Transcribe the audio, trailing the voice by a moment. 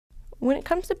When it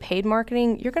comes to paid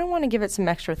marketing, you're going to want to give it some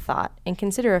extra thought and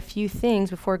consider a few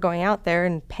things before going out there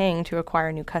and paying to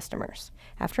acquire new customers.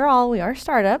 After all, we are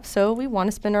startups, so we want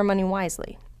to spend our money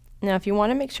wisely. Now, if you want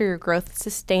to make sure your growth is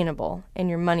sustainable and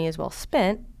your money is well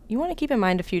spent, you want to keep in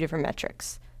mind a few different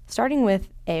metrics, starting with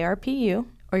ARPU,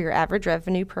 or your average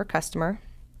revenue per customer,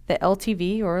 the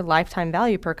LTV, or lifetime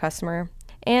value per customer,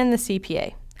 and the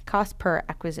CPA, cost per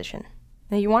acquisition.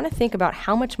 Now, you want to think about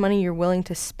how much money you're willing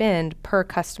to spend per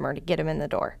customer to get them in the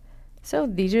door. So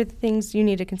these are the things you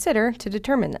need to consider to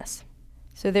determine this.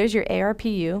 So there's your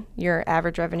ARPU, your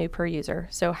average revenue per user.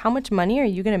 So how much money are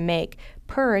you going to make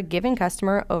per given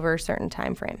customer over a certain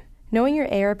time frame? Knowing your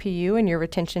ARPU and your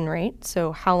retention rate,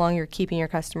 so how long you're keeping your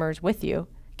customers with you,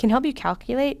 can help you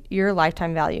calculate your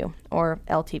lifetime value, or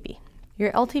LTV.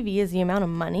 Your LTV is the amount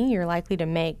of money you're likely to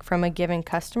make from a given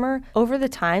customer over the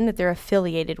time that they're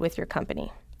affiliated with your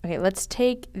company. Okay, let's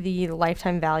take the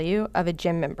lifetime value of a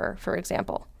gym member, for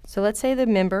example. So let's say the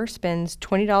member spends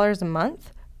 $20 a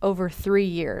month over 3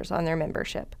 years on their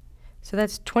membership. So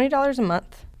that's $20 a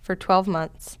month for 12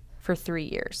 months for 3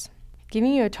 years,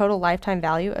 giving you a total lifetime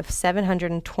value of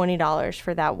 $720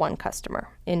 for that one customer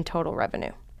in total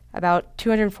revenue, about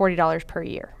 $240 per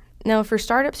year. Now, for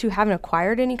startups who haven't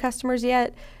acquired any customers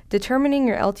yet, determining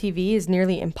your LTV is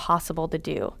nearly impossible to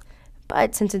do.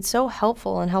 But since it's so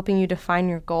helpful in helping you define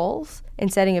your goals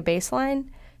and setting a baseline,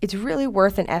 it's really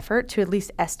worth an effort to at least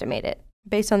estimate it,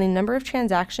 based on the number of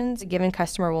transactions a given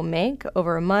customer will make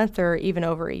over a month or even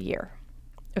over a year.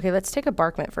 Okay, let's take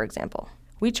Abarkment, for example.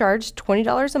 We charge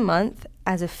 $20 a month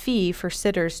as a fee for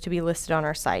sitters to be listed on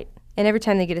our site. And every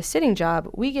time they get a sitting job,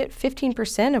 we get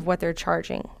 15% of what they're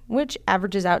charging, which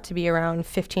averages out to be around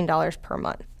 $15 per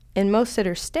month. And most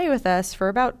sitters stay with us for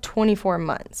about 24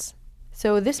 months.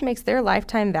 So this makes their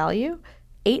lifetime value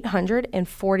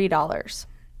 $840.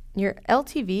 Your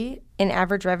LTV and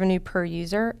average revenue per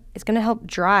user is going to help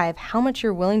drive how much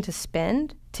you're willing to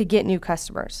spend to get new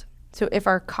customers. So if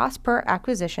our cost per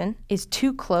acquisition is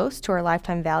too close to our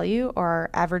lifetime value or our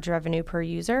average revenue per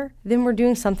user, then we're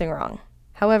doing something wrong.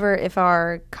 However, if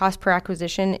our cost per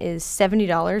acquisition is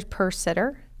 $70 per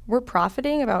sitter, we're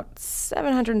profiting about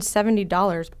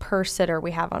 $770 per sitter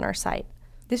we have on our site.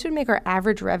 This would make our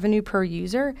average revenue per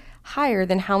user higher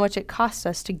than how much it costs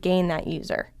us to gain that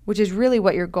user, which is really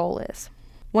what your goal is.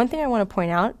 One thing I want to point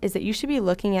out is that you should be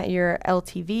looking at your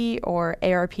LTV or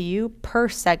ARPU per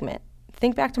segment.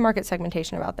 Think back to market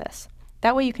segmentation about this.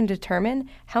 That way you can determine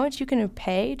how much you can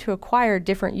pay to acquire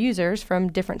different users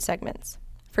from different segments.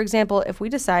 For example, if we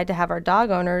decide to have our dog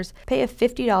owners pay a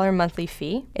 $50 monthly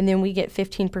fee, and then we get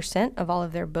 15% of all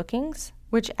of their bookings,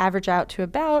 which average out to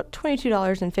about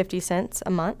 $22.50 a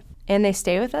month, and they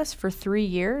stay with us for 3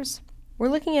 years, we're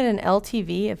looking at an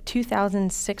LTV of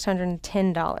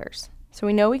 $2,610. So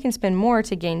we know we can spend more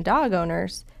to gain dog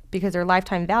owners because their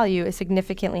lifetime value is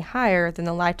significantly higher than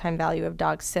the lifetime value of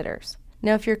dog sitters.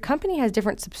 Now, if your company has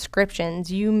different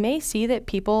subscriptions, you may see that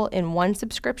people in one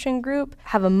subscription group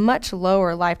have a much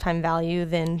lower lifetime value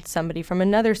than somebody from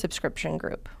another subscription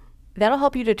group. That'll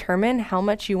help you determine how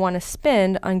much you want to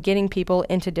spend on getting people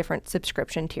into different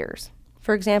subscription tiers.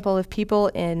 For example, if people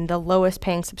in the lowest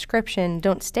paying subscription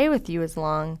don't stay with you as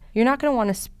long, you're not going to want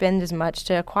to spend as much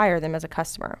to acquire them as a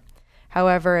customer.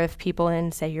 However, if people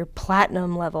in, say, your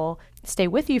platinum level stay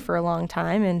with you for a long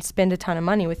time and spend a ton of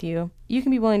money with you, you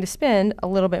can be willing to spend a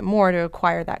little bit more to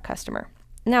acquire that customer.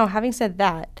 Now, having said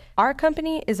that, our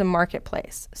company is a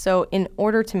marketplace. So in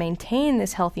order to maintain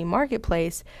this healthy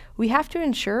marketplace, we have to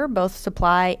ensure both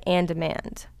supply and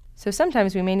demand. So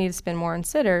sometimes we may need to spend more on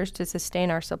sitters to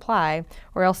sustain our supply,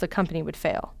 or else the company would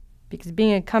fail. Because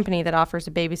being a company that offers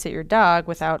to babysit your dog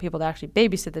without people to actually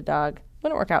babysit the dog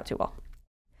wouldn't work out too well.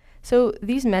 So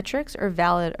these metrics are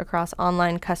valid across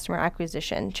online customer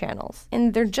acquisition channels,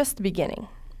 and they're just the beginning.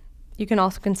 You can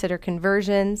also consider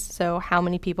conversions, so how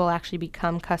many people actually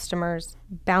become customers,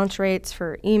 bounce rates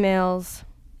for emails,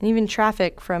 and even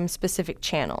traffic from specific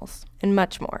channels, and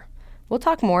much more. We'll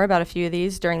talk more about a few of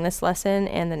these during this lesson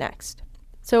and the next.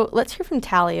 So let's hear from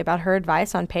Tally about her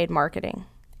advice on paid marketing.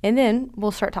 And then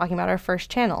we'll start talking about our first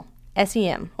channel,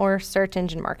 SEM, or search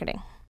engine marketing.